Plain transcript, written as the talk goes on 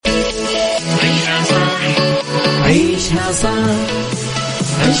عيشها صح،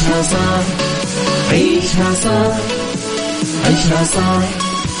 عيشها صح، عيشها صح، عيشها صح،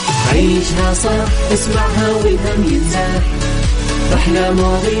 عيشها صح، اسمعها والهم ينزاح، أحلى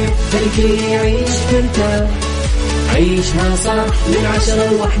مواضيع خلي يعيش ترتاح، عيشها صح من 10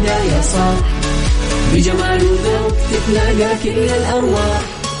 ل1 يا صاح، بجمال وذوق تتلاقى كل الأرواح،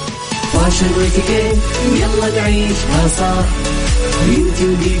 فاشل واتيكيت يلا نعيشها صح، بيوتي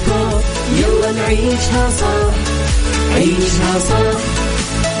وديكور يلا نعيشها صح، عيشها صح،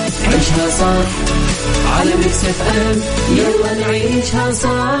 عيشها صح، على ميكس اف ام يلا نعيشها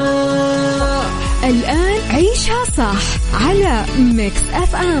صح. الآن عيشها صح على ميكس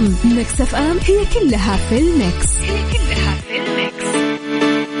اف ام. ميكس اف ام هي كلها في الميكس، هي كلها في الميكس.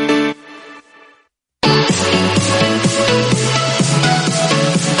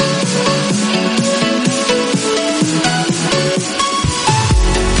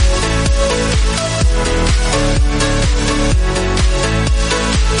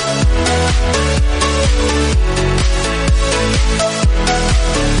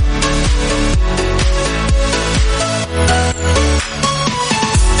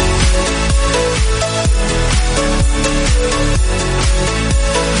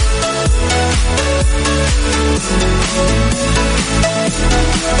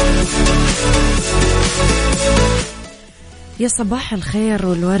 يا صباح الخير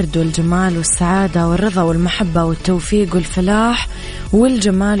والورد والجمال والسعادة والرضا والمحبة والتوفيق والفلاح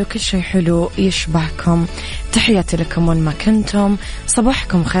والجمال وكل شيء حلو يشبهكم. تحياتي لكم وين ما كنتم،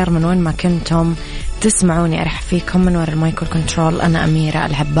 صباحكم خير من وين ما كنتم تسمعوني. أرحب فيكم من وراء المايكرو كنترول، أنا أميرة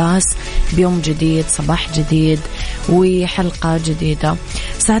العباس، بيوم جديد، صباح جديد وحلقة جديدة.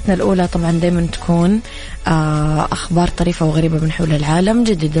 ساعتنا الأولى طبعا دايما تكون أخبار طريفة وغريبة من حول العالم،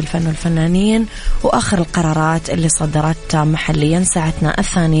 جديد الفن والفنانين، وآخر القرارات اللي صدرت محليا. ساعتنا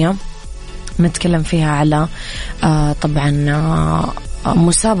الثانية نتكلم فيها على طبعا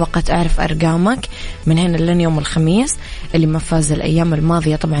مسابقة أعرف أرقامك من هنا لين يوم الخميس. اللي ما فاز الأيام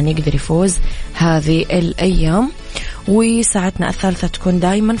الماضية طبعا يقدر يفوز هذه الأيام. وساعتنا الثالثة تكون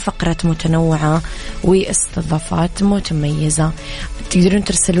دايما فقرة متنوعة واستضافات متميزة. تقدرون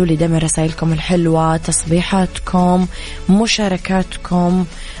ترسلوا لي دائما رسائلكم الحلوة، تصبيحاتكم، مشاركاتكم،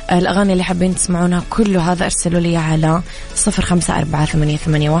 الأغاني اللي حابين تسمعونها، كل هذا ارسلوا لي على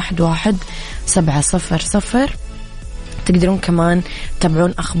 0548811700. تقدرون كمان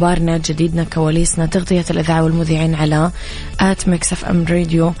تتابعون أخبارنا، جديدنا، كواليسنا، تغطية الإذاعة والمذيعين على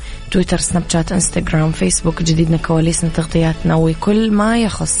 @mixfmradio، تويتر، سناب شات، انستغرام، فيسبوك. جديدنا، كواليسنا، تغطياتنا وكل ما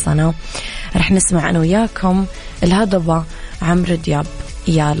يخصنا. رح نسمع أنا وياكم الهضبة عمرو دياب.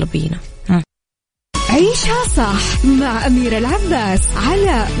 يلا بينا. عيشها صح مع أميرة العباس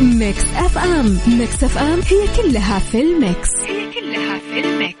على ميكس اف ام. ميكس اف ام هي كلها في الميكس، هي كلها في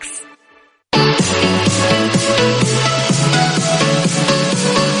الميكس.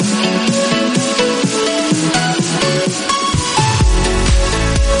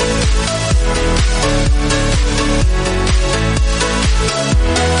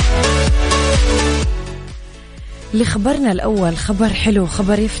 لخبرنا الأول، خبر حلو،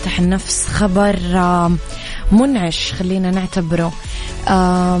 خبر يفتح النفس، خبر منعش خلينا نعتبره.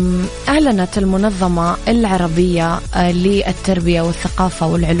 أعلنت المنظمة العربية للتربية والثقافة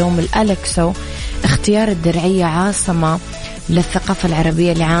والعلوم الألكسو اختيار الدرعية عاصمة للثقافة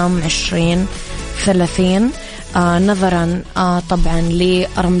العربية لعام 2030 نظرا طبعا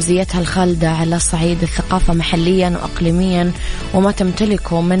لرمزيتها الخالدة على صعيد الثقافة محليا وأقليميا، وما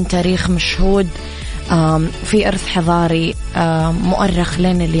تمتلكه من تاريخ مشهود في إرث حضاري مؤرخ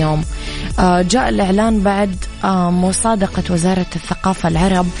لين اليوم. جاء الإعلان بعد مصادقة وزارة الثقافة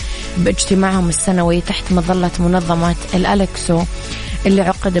العرب باجتماعهم السنوي تحت مظلة منظمة الألكسو اللي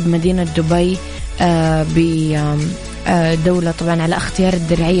عقد بمدينة دبي بدولة طبعا على اختيار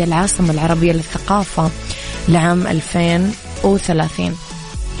الدرعية العاصمة العربية للثقافة لعام 2030.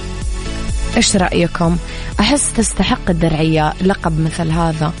 إيش رأيكم؟ أحس تستحق الدرعية لقب مثل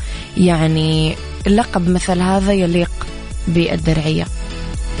هذا، يعني لقب مثل هذا يليق بالدرعية.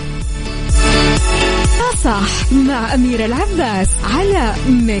 صح مع أميرة العباس على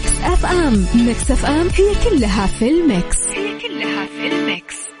ميكس اف ام. ميكس اف ام هي كلها في الميكس، هي كلها في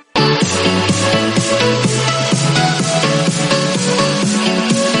الميكس.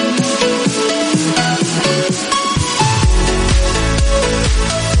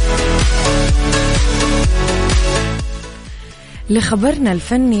 لخبرنا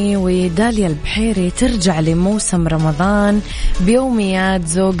الفني، وداليا البحيري ترجع لموسم رمضان بيوميات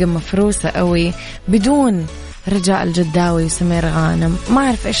زوجة مفروسة قوي بدون رجاء الجداوي وسمير غانم. ما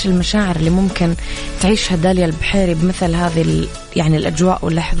أعرف إيش المشاعر اللي ممكن تعيشها داليا البحيري بمثل هذه يعني الأجواء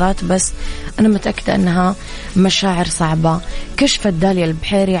واللحظات، بس أنا متأكدة أنها مشاعر صعبة. كشفت داليا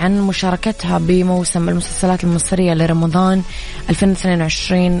البحيري عن مشاركتها بموسم المسلسلات المصرية لرمضان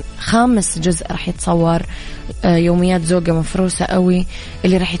 2022، 5 جزء راح يتصور، يوميات زوجة مفروسة قوي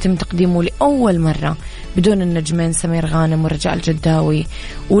اللي راح يتم تقديمه لأول مرة بدون النجمين سمير غانم ورجاء الجداوي،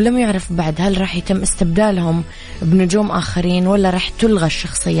 ولم يعرف بعد هل راح يتم استبدالهم بنجوم آخرين ولا راح تلغى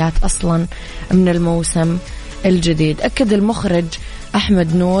الشخصيات أصلا من الموسم الجديد. أكد المخرج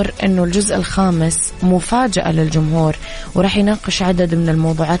أحمد نور أنه الجزء الخامس مفاجأة للجمهور، وراح يناقش عدد من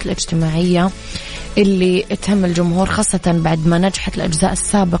الموضوعات الاجتماعية اللي تهم الجمهور، خاصة بعد ما نجحت الأجزاء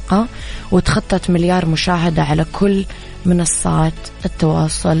السابقة وتخطت 1 مليار مشاهدة على كل منصات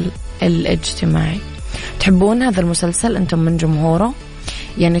التواصل الاجتماعي. تحبون هذا المسلسل أنتم من جمهوره؟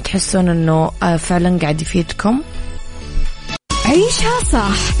 يعني تحسون أنه فعلا قاعد يفيدكم؟ عيشها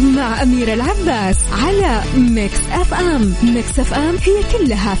صح مع أميرة العباس على ميكس أف أم. ميكس أف أم هي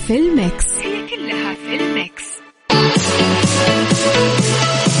كلها في الميكس، هي كلها في الميكس.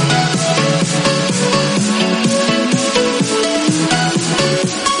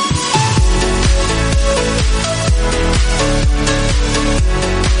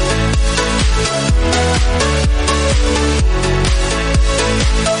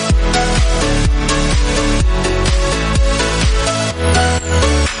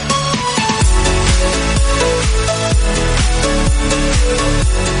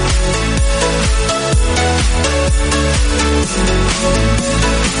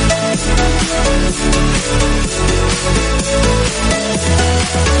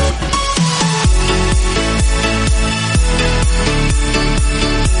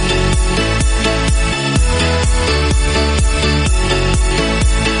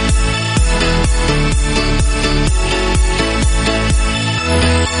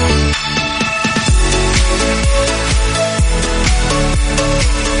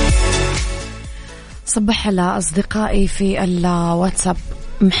 صبح على أصدقائي في الواتساب.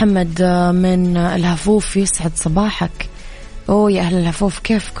 محمد من الهفوف، يسعد صباحك. يا أهل الهفوف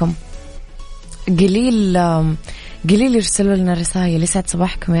كيفكم؟ قليل يرسلوا لنا رسائل. يسعد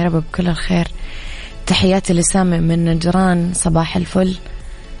صباحكم يا رب بكل الخير. تحياتي لسامي من نجران، صباح الفل.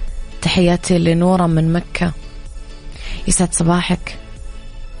 تحياتي لنورة من مكة، يسعد صباحك.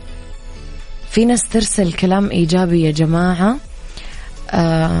 في ناس ترسل كلام إيجابي يا جماعة،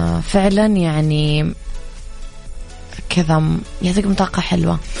 فعلا يعني كذا يعطيكم طاقة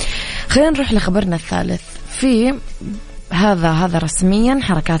حلوة. خلينا نروح لخبرنا الثالث. في هذا رسميا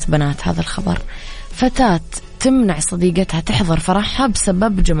حركات بنات. هذا الخبر: فتاة تمنع صديقتها تحضر فرحها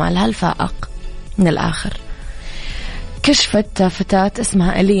بسبب جمالها الفائق. من الآخر، كشفت فتاة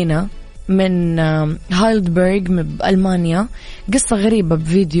اسمها ألينا من هايلدبرغ بألمانيا قصة غريبة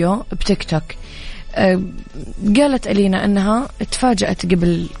بفيديو بتيك توك. قالت ألينا أنها تفاجأت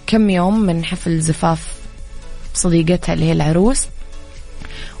قبل كم يوم من حفل زفاف صديقتها اللي هي العروس،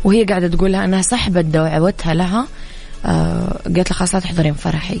 وهي قاعدة تقولها أنها سحبت دعوتها لها. قالت لها خلاص لا تحضرين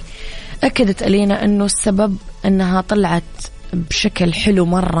فرحي. أكدت ألينا أنه السبب أنها طلعت بشكل حلو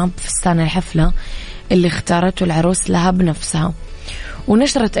مرة بفستان الحفلة اللي اختارته العروس لها بنفسها،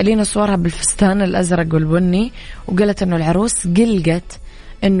 ونشرت ألينا صورها بالفستان الأزرق والبني، وقالت أنه العروس قلقت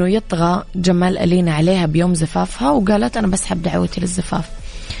أنه يطغى جمال ألينا عليها بيوم زفافها، وقالت أنا بسحب دعوتي للزفاف.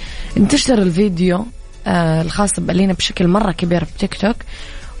 انتشر الفيديو الخاص بألينا بشكل مرة كبير بتيك توك،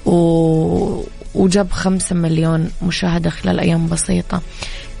 وجاب 5 مليون مشاهدة خلال أيام بسيطة.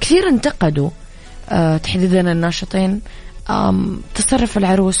 كثير انتقدوا تحديدا الناشطين تصرف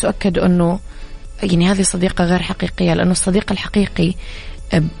العروس، وأكدوا أنه يعني هذه صديقة غير حقيقية، لأنه الصديق الحقيقي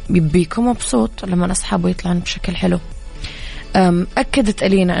بيكون مبسوط لما أصحابه يطلعون بشكل حلو. أكدت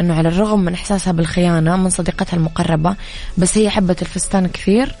ألينا أنه على الرغم من إحساسها بالخيانة من صديقتها المقربة، بس هي حبت الفستان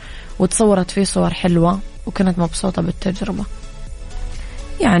كثير وتصورت فيه صور حلوة وكانت مبسوطة بالتجربة.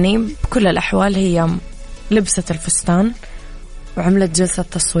 يعني بكل الأحوال هي لبست الفستان وعملت جلسة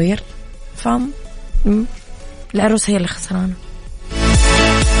تصوير، العروس هي اللي خسرانة.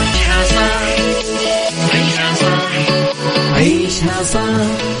 عيشها صح،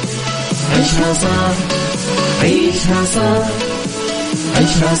 عيشها صح، عيشها صح،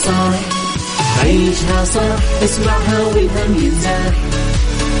 عيشها صح، عيشها صح، اسمعها والهم ينزاح،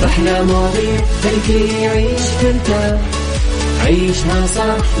 أحلى مواضيع خلي يعيش ترتاح. عيشها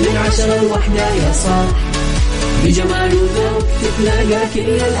صح من 10 ل1 يا صاح، بجمال وذوق تتلاقى كل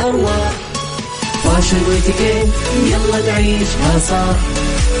الأرواح. فاشل واتيكيت يلا نعيشها صح،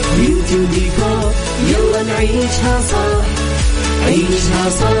 بيوتي وديكور يلا نعيشها صح. عيشها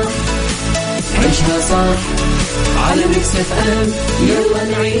صح، عيشها صح، على ميكس اف ام يلا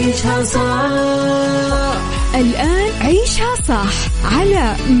نعيشها صح. الآن عيشها صح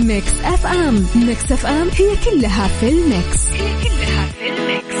على ميكس اف ام. ميكس اف ام هي كلها في الميكس.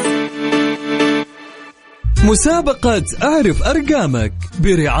 مسابقة أعرف أرقامك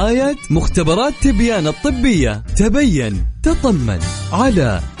برعاية مختبرات تبيان الطبية. تبين تطمن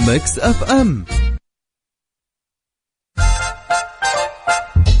على ميكس اف ام.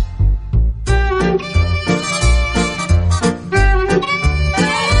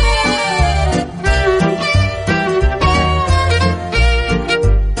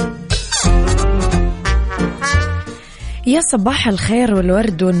 يا صباح الخير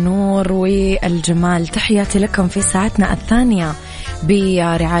والورد والنور والجمال، تحياتي لكم في ساعتنا الثانية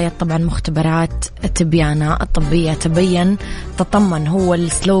برعاية طبعا مختبرات تبيانة الطبية. تبين تطمن هو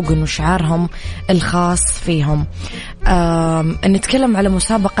السلوغن وشعارهم الخاص فيهم. نتكلم على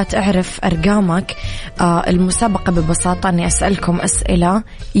مسابقة أعرف أرقامك. المسابقة ببساطة أني أسألكم أسئلة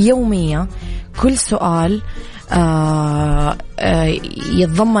يومية، كل سؤال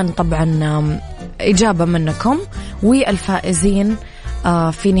يتضمن طبعا إجابة منكم، والفائزين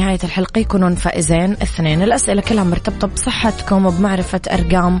في نهاية الحلقة يكونون فائزين اثنين. الأسئلة كلها مرتبطة بصحتكم وبمعرفة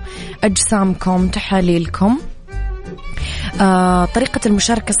أرقام أجسامكم، تحاليلكم. طريقة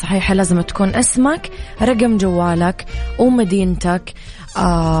المشاركة الصحيحة لازم تكون اسمك، رقم جوالك، ومدينتك.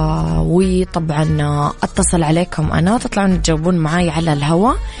 وطبعا اتصل عليكم أنا، تطلعون تجاوبون معاي على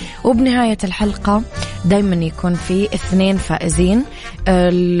الهواء. وبنهاية الحلقة دايما يكون في اثنين فائزين.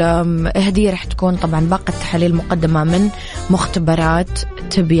 الهدية رح تكون طبعا باقة تحاليل مقدمة من مختبرات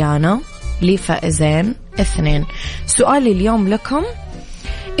تبيانة لفائزين اثنين. سؤالي اليوم لكم: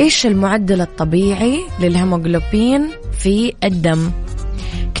 إيش المعدل الطبيعي للهيموغلوبين في الدم؟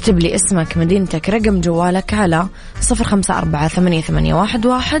 اكتب لي اسمك، مدينتك، رقم جوالك على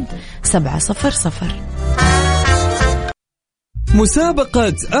 0548811700.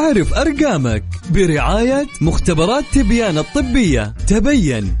 مسابقة أعرف أرقامك برعاية مختبرات تبيان الطبية.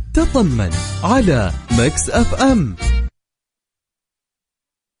 تبين تطمن على ميكس اف ام.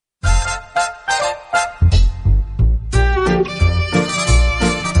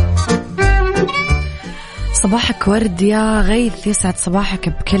 صباحك ورد يا غيث، يسعد صباحك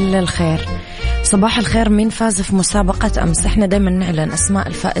بكل الخير. صباح الخير، مين فاز في مسابقة أمس؟ احنا دايما نعلن أسماء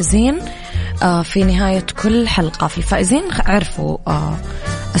الفائزين في نهاية كل حلقة. في الفائزين عرفوا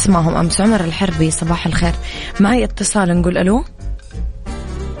أسمائهم أمس. عمر الحربي، صباح الخير. معي اتصال، نقول ألو.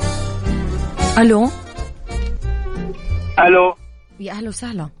 ألو ألو، يا أهلا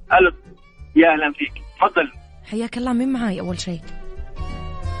وسهلا. ألو، يا أهلا فيك، تفضل. حياك الله، مين معي أول شيء؟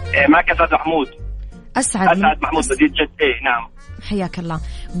 معك أسعد محمود. أسعد محمود مدينة جدة. نعم، حياك الله.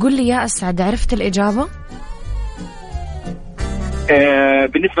 قل لي يا أسعد، عرفت الإجابة؟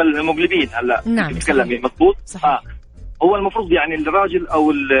 بالنسبة للهيموغلوبين هلا نعم تتكلمي مضبوط. هو المفروض يعني الراجل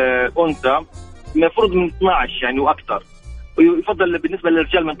أو الأنثى المفروض من 12 يعني وأكثر، ويفضل بالنسبة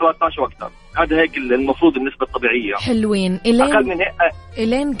للرجال من 13 وأكثر. هذا هيك المفروض النسبة الطبيعية. حلوين. أقل من هيك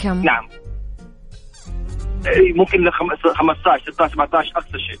إلين كم؟ نعم، ممكن ل 15 16 17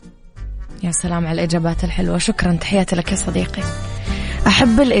 أقصى شيء. يا سلام على الإجابات الحلوة، شكرا، تحياتي لك يا صديقي.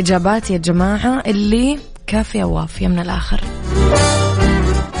 أحب الإجابات يا جماعة اللي كافية ووافية من الآخر.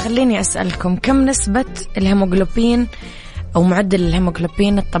 خليني أسألكم، كم نسبة الهيموغلوبين أو معدل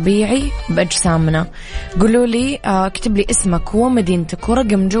الهيموغلوبين الطبيعي بأجسامنا؟ قولوا لي، اكتب لي اسمك ومدينتك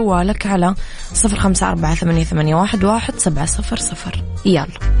ورقم جوالك على 0548811700. يلا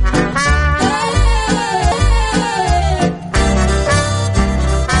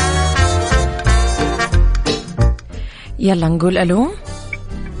يلا نقول ألو.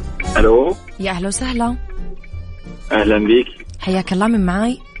 ألو، يا أهلا وسهلا. أهلا بيك. حياك الله، من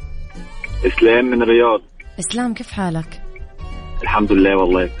معاي؟ إسلام من الرياض. إسلام، كيف حالك؟ الحمد لله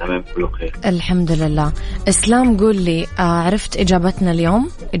والله تمام، كله خير الحمد لله. إسلام، قول لي، عرفت إجابتنا اليوم،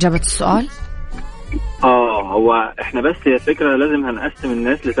 إجابة السؤال؟ هو إحنا بس هي فكرة لازم هنقسم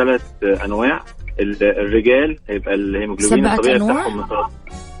الناس لثلاث أنواع. الرجال هيبقى الهيموغلوبين الطبيعي بتاعهم من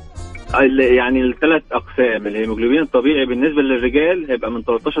يعني الثلاث أقسام. الهيموغلوبين الطبيعي بالنسبة للرجال هيبقى من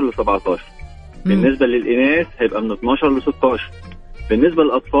 13 ل 17. بالنسبة للإناث هيبقى من 12 ل 16. بالنسبة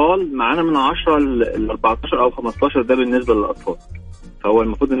للأطفال معانا من 10 ل 14 أو 15. ده بالنسبة للأطفال. فهو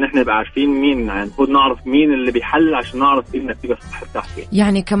المفروض إن إحنا نبقى عارفين مين، يعني المفروض نعرف مين اللي بيحلل عشان نعرف إيه النتيجة الصح بتاعته.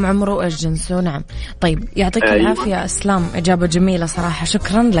 يعني كم عمره وإيش جنسه. نعم، طيب، يعطيك العافية إسلام، إجابة جميلة صراحة،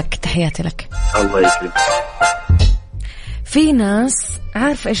 شكرا لك، تحياتي لك. الله يسلمك. في ناس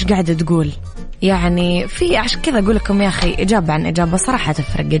عارف إيش قاعدة تقول، يعني في عشان كذا أقول لكم يا أخي إجابة عن إجابة صراحة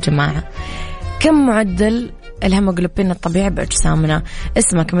تفرق يا جماعة. كم معدل الهيموغلوبين الطبيعي بأجسامنا؟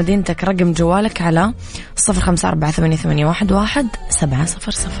 اسمك، مدينتك، رقم جوالك على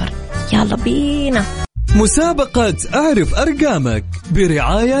 0548811700. يلا بينا. مسابقة أعرف أرقامك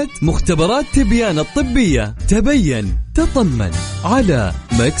برعاية مختبرات تبيان الطبية. تبين تطمن على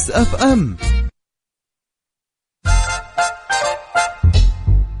ميكس أف أم.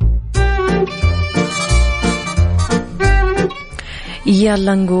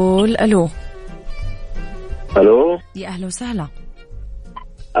 يلا نقول ألو. ألو، يا أهلا وسهلا.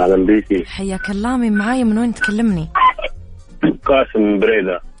 أهلا بيكي. حياك الله، من معاي من وين تكلمني؟ قاسم من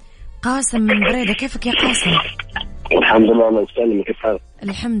بريدة. قاسم من بريدة، كيفك يا قاسم؟ الحمد لله الله يسلمك، كيف حالك؟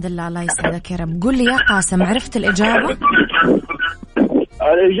 الحمد لله الله يسعدك يا رب. قل لي يا قاسم، عرفت الإجابة؟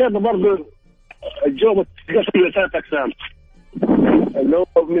 الإجابة برضو الجواب تقسم لثلاث أقسام، اللي هو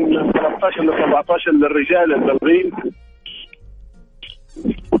من 13 ل 17 للرجال البالغين،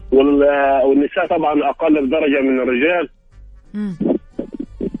 والنساء طبعا أقل بدرجة من الرجال.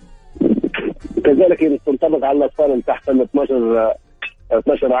 كذلك تنطبق على الأطفال اللي تحت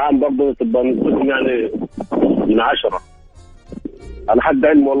 12 عام برضه، تبقى نسبتهم يعني من 10 على حد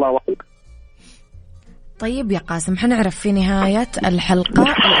علم والله أعلم. طيب يا قاسم، حنعرف في نهاية الحلقة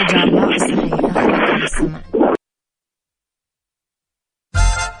الإجابة الصحيحة. خليك تسمع.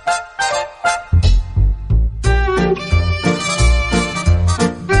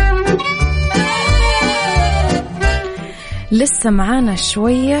 لسه معانا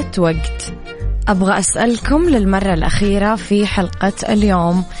شوية وقت. أبغى أسألكم للمرة الأخيرة في حلقة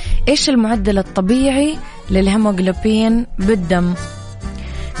اليوم، إيش المعدل الطبيعي للهيموغلوبين بالدم؟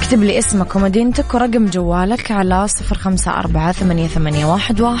 اكتب لي اسمك ومدينتك ورقم جوالك على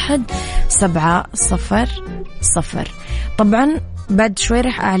 0548811700. طبعا بعد شوي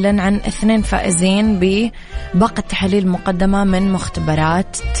رح أعلن عن 2 فائزين بباقة تحاليل مقدمة من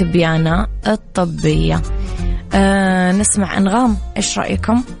مختبرات تبيانة الطبية. نسمع أنغام، إيش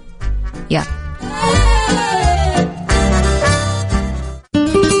رأيكم؟ يلا.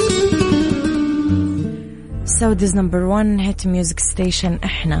 سعوديز نمبر 1 هيت ميوزك ستيشن،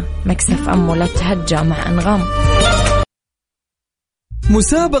 احنا ميكس اف ام، ولا تهجى مع أنغام.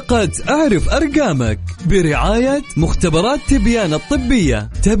 مسابقة أعرف أرقامك برعاية مختبرات تبيان الطبية.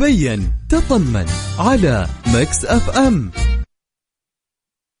 تبين تطمن على ميكس أف أم.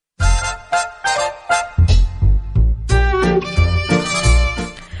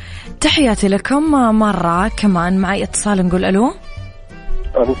 تحياتي لكم مرة كمان. معي اتصال، نقول ألو.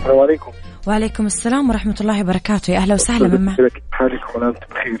 السلام عليكم. وعليكم السلام ورحمة الله وبركاته. يا أهلا وسهلا. من معك؟ حالك ولا أنت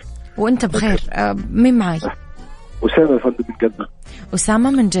بخير؟ وأنت بخير. مين معي؟ أسامة فندم من جدة.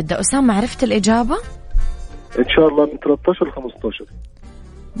 أسامة من جدة. أسامة، عرفت الإجابة؟ إن شاء الله من 13 ل 15.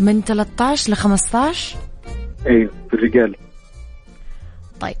 من 13 ل 15؟ أيوه في الرجال.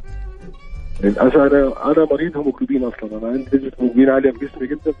 طيب أنا مريض هيموجلوبين أصلا، أنا عندي نسبة هيموجلوبين عالية في جسمي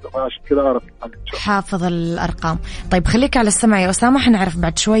جدا، عشان كده أعرف حافظ الأرقام. طيب خليك على السمع يا أسامة، حنعرف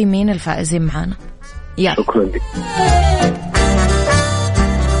بعد شوي مين الفائزين معانا. يلا. شكرا لك.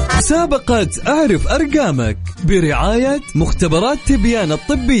 مسابقة أعرف أرقامك برعاية مختبرات تبيان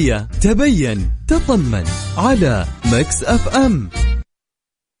الطبية. تبين تطمن على ميكس أف أم.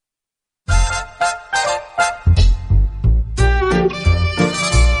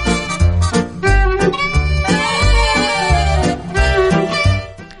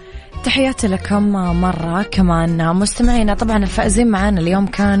 تحياتي لكم مرة كمان مستمعينا. طبعا الفائزين معانا اليوم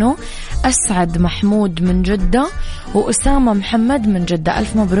كانوا أسعد محمود من جدة وأسامة محمد من جدة.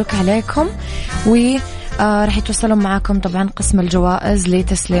 ألف مبروك عليكم، ورح يتوصلون معاكم طبعا قسم الجوائز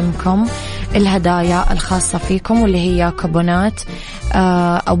لتسليمكم الهدايا الخاصة فيكم، واللي هي كوبونات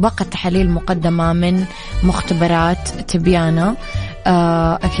أو باقة تحاليل مقدمة من مختبرات تبيانة.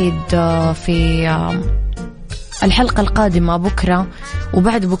 أكيد في الحلقة القادمة بكرة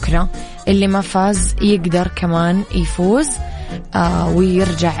وبعد بكرة اللي ما فاز يقدر كمان يفوز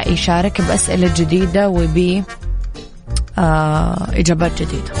ويرجع يشارك بأسئلة جديدة إجابات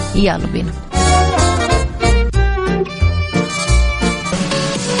جديدة. يلا بينا.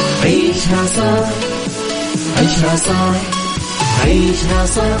 عيشها صح، عيشها صح، عيشها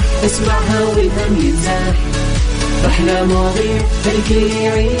صح، اسمعها والهم ينزاح، أحلى مواضيع الكل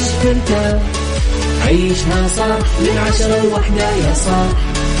يعيش ترتاح. عيشها صح من 10 ل1 يا صاح،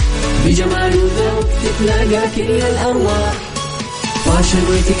 بجمال وذوق تتلاقى كل الأرواح، فاشل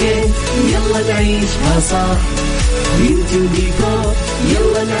واتيكيت يلا نعيشها صح، بيوتي وديكور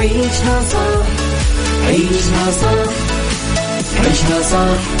يلا نعيشها صح. عيشها صح، عيشها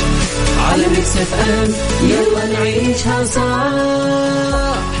صح، على ميكس اف ام يلا نعيشها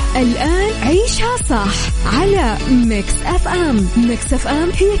صح. الآن عيشها صح على ميكس اف ام. ميكس اف ام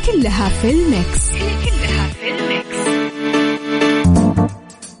هي كلها في الميكس، هي كلها في الميكس.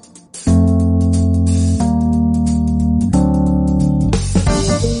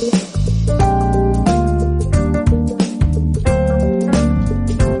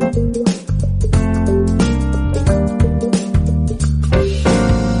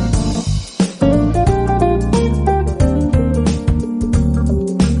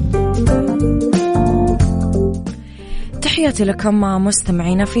 تحياتي لكم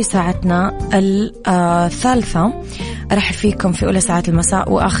مستمعينا في ساعتنا الثالثة. راح فيكم في أولى ساعات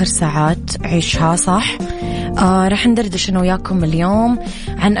المساء وآخر ساعات عيشها صح. راح ندردش أنا وياكم اليوم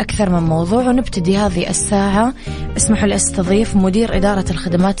عن أكثر من موضوع، ونبتدي هذه الساعة اسمحوا لي أستضيف مدير إدارة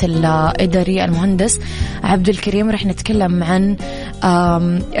الخدمات الإدارية المهندس عبد الكريم. راح نتكلم عن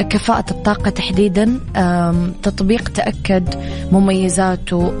كفاءة الطاقة تحديدا، تطبيق تأكد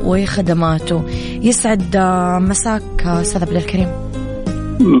مميزاته وخدماته. يسعد مساك أستاذ عبد الكريم.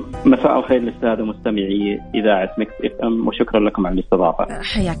 مساء الخير للسادة مستمعي إذاعة ميكس اف ام، وشكرا لكم على الاستضافة.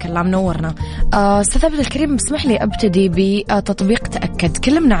 حياك الله، منورنا. أستاذ عبد الكريم، اسمح لي أبتدي بتطبيق تأكد.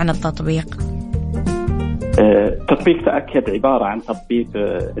 كلمنا عن التطبيق. تطبيق تأكد عبارة عن تطبيق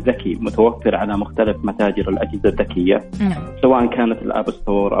ذكي متوفر على مختلف متاجر الأجهزة الذكية، سواء كانت الآب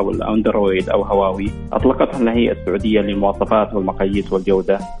ستور أو الأندرويد أو هواوي. أطلقتها الهيئة السعودية للمواصفات والمقاييس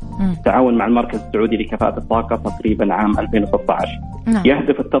والجودة تعاون مع المركز السعودي لكفاءة الطاقة تقريبا عام 2016.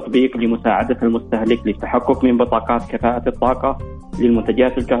 يهدف التطبيق لمساعدة المستهلك للتحقق من بطاقات كفاءة الطاقة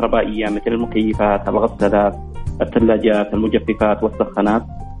للمنتجات الكهربائية مثل المكيفات، الغسالات، الثلاجات، المجففات والسخانات،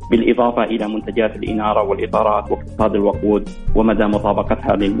 بالإضافة إلى منتجات الإنارة والإطارات واقتصاد الوقود ومدى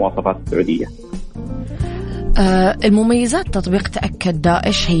مطابقتها للمواصفات السعودية. المميزات تطبيق تأكد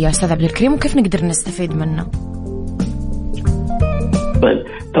إيش هي أستاذ عبد الكريم، وكيف نقدر نستفيد منه؟ طيب،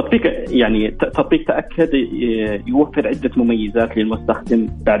 تطبيق تأكد يوفر عدة مميزات للمستخدم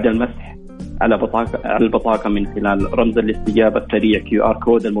بعد المسح على البطاقة من خلال رمز الاستجابة السريع QR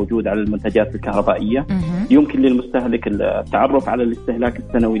كود الموجود على المنتجات الكهربائية. يمكن للمستهلك التعرف على الاستهلاك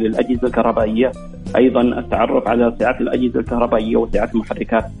السنوي للأجهزة الكهربائية، أيضا التعرف على سعة الأجهزة الكهربائية وسعة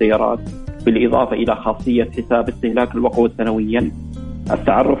محركات السيارات، بالإضافة إلى خاصية حساب استهلاك الوقود سنويا،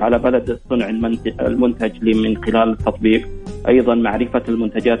 التعرف على بلد صنع المنتج من خلال التطبيق، أيضا معرفة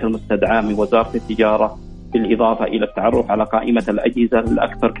المنتجات المستدعاة من وزارة التجارة، بالإضافة إلى التعرف على قائمة الأجهزة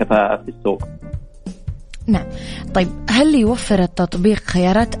الأكثر كفاءة في السوق. نعم. طيب، هل يوفر التطبيق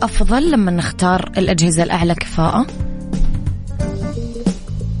خيارات أفضل لما نختار الأجهزة الأعلى كفاءة؟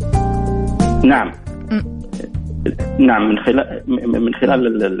 نعم. من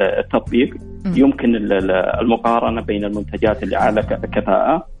خلال التطبيق يمكن المقارنة بين المنتجات اللي أعلى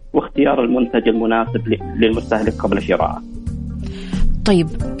كفاءة واختيار المنتج المناسب للمستهلك قبل شرائه. طيب،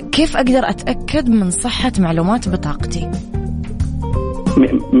 كيف أقدر أتأكد من صحة معلومات بطاقتي؟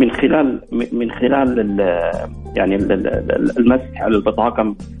 من خلال المسح على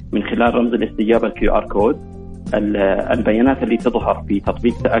البطاقة من خلال رمز الاستجابة QR كود. البيانات اللي تظهر في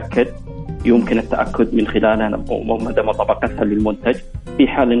تطبيق تأكد يمكن التأكد من خلالها مدى مطابقتها للمنتج. في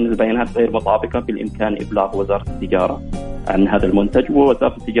حال أن البيانات غير مطابقة بالإمكان إبلاغ وزارة التجارة عن هذا المنتج،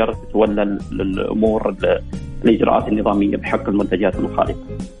 ووزارة التجارة تتولى الأمور الإجراءات النظامية بحق المنتجات المخالفة.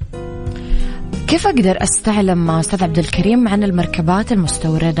 كيف أقدر أستعلم أستاذ عبد الكريم عن المركبات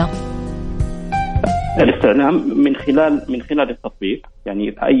المستوردة؟ الاستعلام من خلال التطبيق.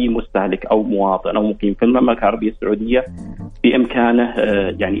 أي مستهلك أو مواطن أو مقيم في المملكة العربية السعودية بإمكانه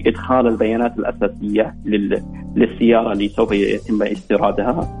إدخال البيانات الأساسية للسيارة اللي سوف يتم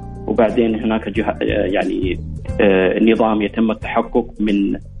استيرادها، وبعدين هناك نظام يتم التحقق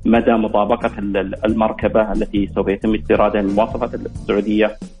من مدى مطابقة المركبة التي سوف يتم استيرادها للمواصفات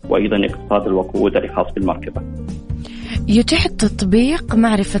السعودية، وأيضا اقتصاد الوقود الخاص بالمركبة. يتيح التطبيق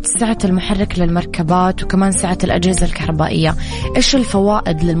معرفة سعة المحرك للمركبات وكمان سعة الأجهزة الكهربائية. إيش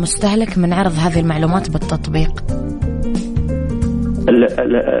الفوائد للمستهلك من عرض هذه المعلومات بالتطبيق؟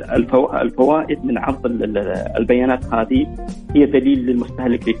 الفوائد من عرض البيانات هذه هي دليل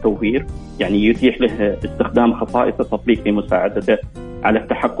للمستهلك للتوفير. يتيح له استخدام خصائص التطبيق لمساعدته على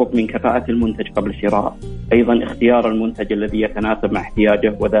التحقق من كفاءة المنتج قبل الشراء، أيضا اختيار المنتج الذي يتناسب مع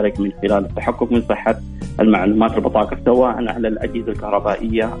احتياجه، وذلك من خلال التحقق من صحة المعلومات البطاقة سواء على الأجهزة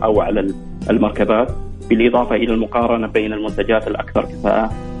الكهربائية أو على المركبات، بالإضافة إلى المقارنة بين المنتجات الأكثر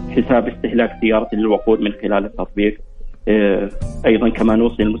كفاءة، حساب استهلاك سيارة للوقود من خلال التطبيق. أيضا كما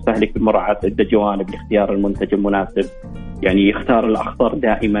نوصي المستهلك بمراعاة عدة جوانب لاختيار المنتج المناسب. يختار الأخضر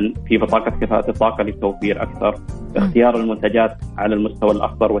دائما في بطاقة كفاءة الطاقة للتوفير أكثر، اختيار المنتجات على المستوى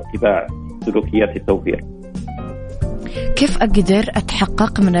الأخضر واتباع سلوكيات التوفير. كيف أقدر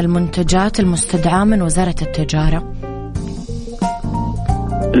أتحقق من المنتجات المستدعاة من وزارة التجارة؟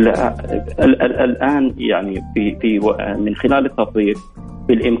 الآن في من خلال التطبيق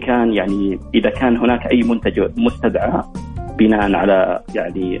بالإمكان إذا كان هناك أي منتج مستدعى بناء على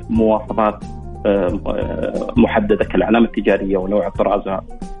مواصفات محددة كالعلامة التجارية ونوع الطراز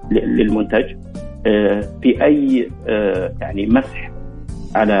للمنتج، في أي مسح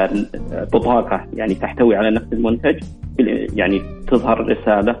على بطاقة تحتوي على نفس المنتج يعني تظهر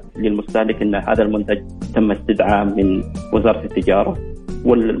رسالة للمستهلك أن هذا المنتج تم استدعاء من وزارة التجارة،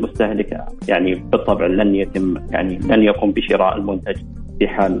 والمستهلك يعني بالطبع لن يقوم بشراء المنتج في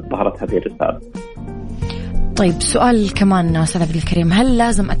حال ظهرت هذه الرسالة. طيب سؤال كمان أستاذ عبد الكريم، هل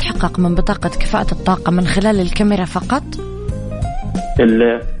لازم أتحقق من بطاقة كفاءة الطاقة من خلال الكاميرا فقط؟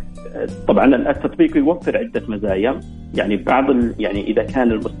 طبعا التطبيق يوفر عدة مزايا، يعني يعني إذا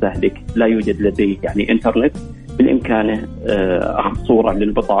كان المستهلك لا يوجد لديه يعني إنترنت، بالإمكانه أخذ صورة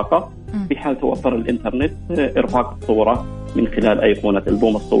للبطاقة. في حال توفر الإنترنت إرفاق الصورة من خلال أيقونة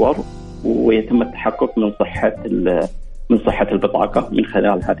ألبوم الصور، ويتم التحقق من صحة البطاقة من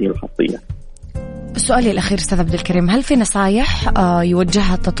خلال هذه الخاصية. سؤالي الأخير أستاذ عبد الكريم، هل في نصائح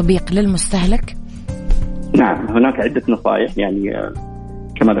يوجهها التطبيق للمستهلك؟ نعم، هناك عدة نصائح، يعني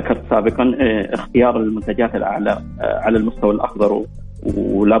كما ذكرت سابقا اختيار المنتجات الأعلى على المستوى الأخضر،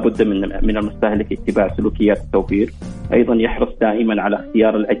 ولا بد من المستهلك اتباع سلوكيات التوفير. أيضا يحرص دائما على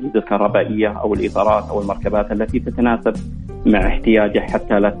اختيار الأجهزة الكهربائية أو الإطارات أو المركبات التي تتناسب مع احتياجه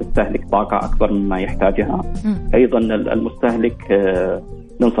حتى لا تستهلك طاقة أكبر مما يحتاجها. أيضا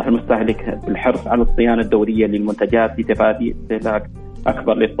ننصح المستهلك بالحرص على الصيانة الدورية للمنتجات لتفادي استهلاك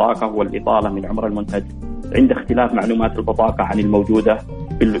أكبر للطاقة والإطالة من عمر المنتج. عند اختلاف معلومات البطاقة عن الموجودة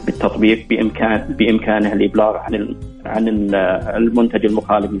بالتطبيق بإمكانه الإبلاغ عن المنتج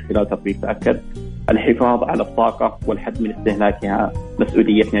المخالف من خلال تطبيق تأكد. الحفاظ على الطاقة والحد من استهلاكها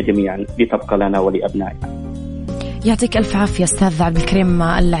مسؤوليتنا جميعا لتبقى لنا ولأبنائنا. يعطيك ألف عافية أستاذ عبد الكريم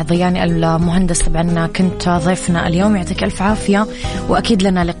العضياني المهندس، طبعا كنت ضيفنا اليوم، يعطيك ألف عافية، وأكيد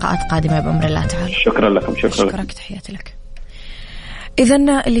لنا لقاءات قادمة بأمر الله تعالى. شكرا لكم. شكرك، تحياتي لك. إذن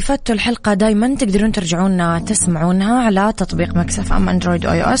اللي فاتوا الحلقة دايما تقدرون ترجعون تسمعونها على تطبيق ميكس اف ام اندرويد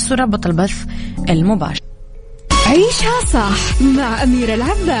واي او اس ورابط البث المباشر. عيشها صح مع أميرة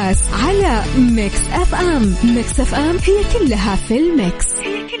العباس على ميكس اف ام. ميكس اف ام هي كلها في الميكس.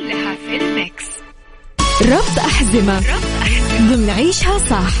 ربط أحزمة ضمن عيشها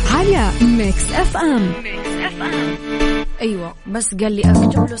صح على ميكس اف ام. أيوة، بس قال لي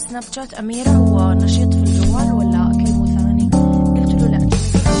أكتب له سناب شات أميرة ونشيط في الجوال ولا أكلمه ثاني؟ قلت له لا،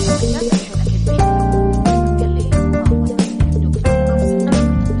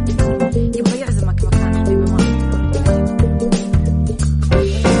 يبغى يعزمك مكان حبيبي.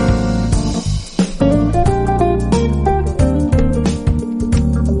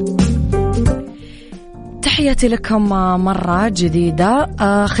 تحياتي لكم مرة جديدة.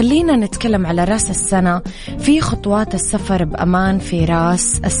 خلينا نتكلم على رأس السنة. في خطوات السفر بأمان في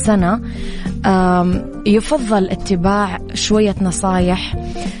رأس السنة. يفضل اتباع شوية نصايح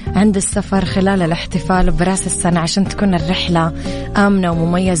عند السفر خلال الاحتفال برأس السنة عشان تكون الرحلة آمنة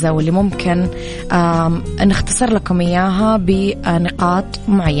ومميزة، واللي ممكن نختصر لكم إياها بنقاط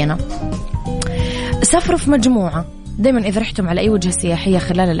معينة. سافروا في مجموعة. دايما إذا رحتم على أي وجهة سياحية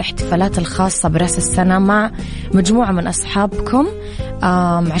خلال الاحتفالات الخاصة برأس السنة مع مجموعة من أصحابكم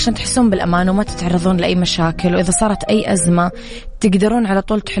عشان تحسون بالأمان وما تتعرضون لأي مشاكل، وإذا صارت أي أزمة تقدرون على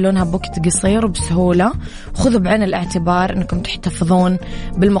طول تحلونها بوقت قصير وبسهولة. خذوا بعين الاعتبار أنكم تحتفظون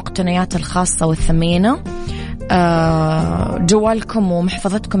بالمقتنيات الخاصة والثمينة. جوالكم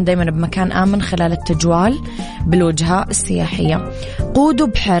ومحفظتكم دايما بمكان آمن خلال التجوال بالوجهة السياحية. قودوا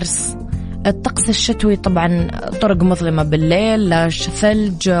بحرص. الطقس الشتوي طبعا طرق مظلمة بالليل،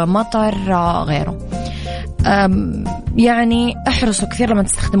 ثلج، مطر، غيره. يعني احرصوا كثير لما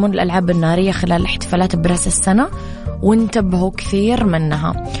تستخدمون الألعاب النارية خلال الاحتفالات برأس السنة، وانتبهوا كثير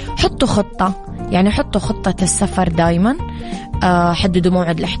منها. حطوا خطة السفر دايما. حددوا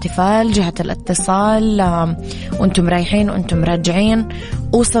موعد الاحتفال، جهة الاتصال وانتم رايحين وانتم راجعين.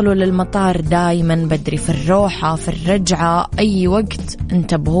 وصلوا للمطار دايما بدري، في الروحة في الرجعة، أي وقت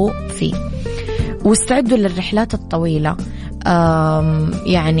انتبهوا فيه. واستعدوا للرحلات الطويلة.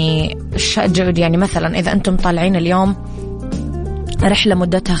 يعني مثلا إذا أنتم طالعين اليوم رحلة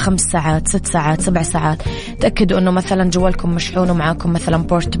مدتها 5 ساعات 6 ساعات 7 ساعات، تأكدوا أنه مثلا جوالكم مشحون ومعاكم مثلا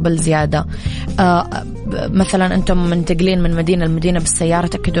بورتبل زيادة. مثلا أنتم منتقلين من مدينة لمدينة بالسيارة،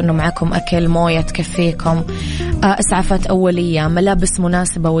 تأكدوا أنه معاكم أكل، موية تكفيكم، إسعافات أولية، ملابس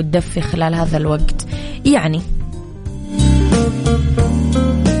مناسبة وتدفي خلال هذا الوقت. يعني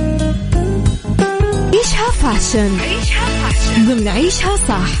عيشها فاشن ضمن عيشها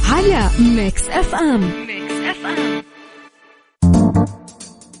صح على ميكس اف ام.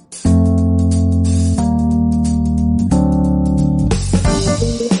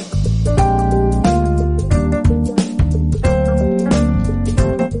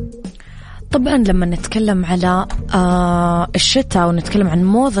 طبعا لما نتكلم على الشتاء ونتكلم عن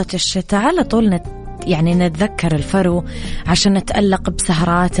موضة الشتاء، على طول نتذكر الفرو عشان نتألق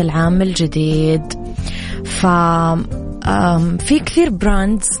بسهرات العام الجديد. في كثير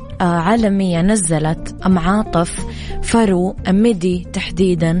براندز عالمية نزلت معاطف فرو ميدي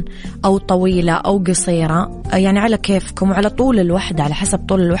تحديدا، أو طويلة أو قصيرة، يعني على كيفكم وعلى طول الوحدة، على حسب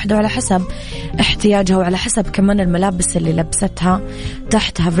طول الوحدة وعلى حسب احتياجها وعلى حسب كمان الملابس اللي لبستها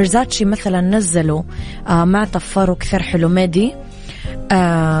تحتها. فيرزاتشي مثلا نزلوا معطف فرو كثير حلو ميدي،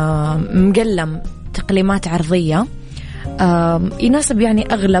 مقلم، تقليمات عرضية، يناسب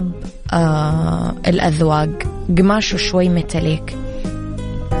يعني أغلب الأذواق، قماشه شوي ميتاليك،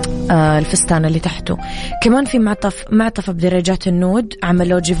 الفستان اللي تحته. كمان في معطف بدرجات النود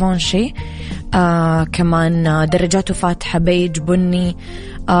عملوه جيفونشي، كمان درجاته فاتحة بيج بني،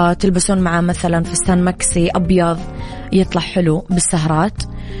 تلبسون معه مثلا فستان مكسي أبيض يطلع حلو بالسهرات.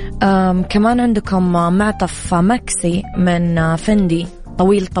 كمان عندكم معطف مكسي من فندي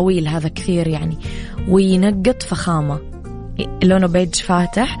طويل هذا كثير يعني، وينقط فخامة، لونه بيج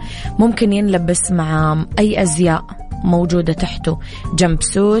فاتح، ممكن ينلبس مع أي أزياء موجودة تحته، جمب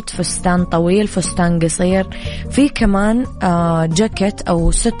سوت، فستان طويل، فستان قصير. في كمان جاكيت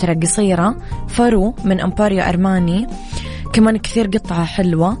أو سترة قصيرة فرو من أمباريو أرماني، كمان كثير قطعة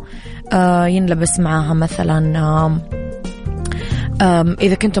حلوة، ينلبس معها مثلا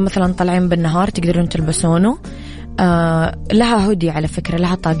إذا كنتم مثلا طالعين بالنهار تقدرون تلبسونه. لها هودي على فكرة،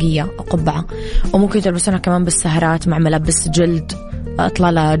 لها طاقية أو قبعة، وممكن تلبسونها كمان بالسهرات مع ملابس جلد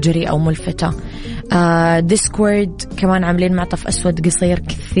إطلالة جري أو ملفتة. ديسكورد كمان عاملين معطف أسود قصير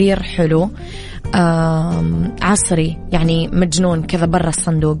كثير حلو، عصري يعني مجنون كذا برا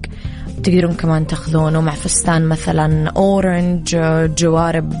الصندوق، تقدرون كمان تاخذونه مع فستان مثلا أورنج،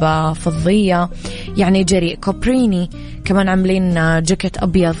 جوارب فضية يعني جري. كوبريني كمان عاملين جاكيت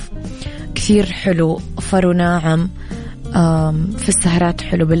أبيض كثير حلو، فرو ناعم، في السهرات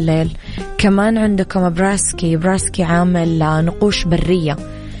حلو بالليل. كمان عندكم براسكي عامل نقوش برية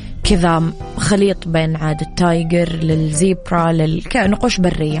كذا، خليط بين عاد التايجر للزيبرا نقوش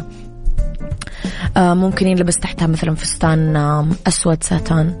برية، ممكن يلبس تحتها مثلا فستان أسود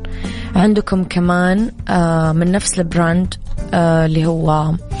ساتان. عندكم كمان من نفس البراند اللي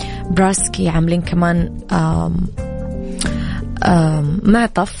هو براسكي عاملين كمان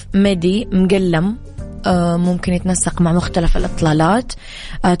معطف ميدي مقلم، ممكن يتنسق مع مختلف الإطلالات،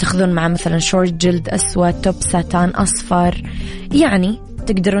 تاخذون مع مثلا شورت جلد أسود، توب ساتان أصفر، يعني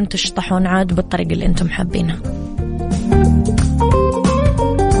تقدرون تشطحون عاد بالطريقة اللي أنتم حابينها.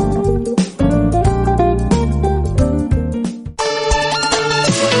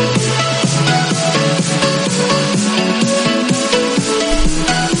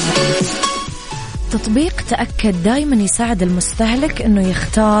 تطبيق تأكد دايما يساعد المستهلك أنه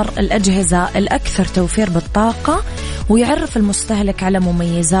يختار الأجهزة الأكثر توفير بالطاقة، ويعرف المستهلك على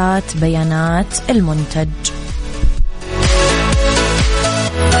مميزات بيانات المنتج.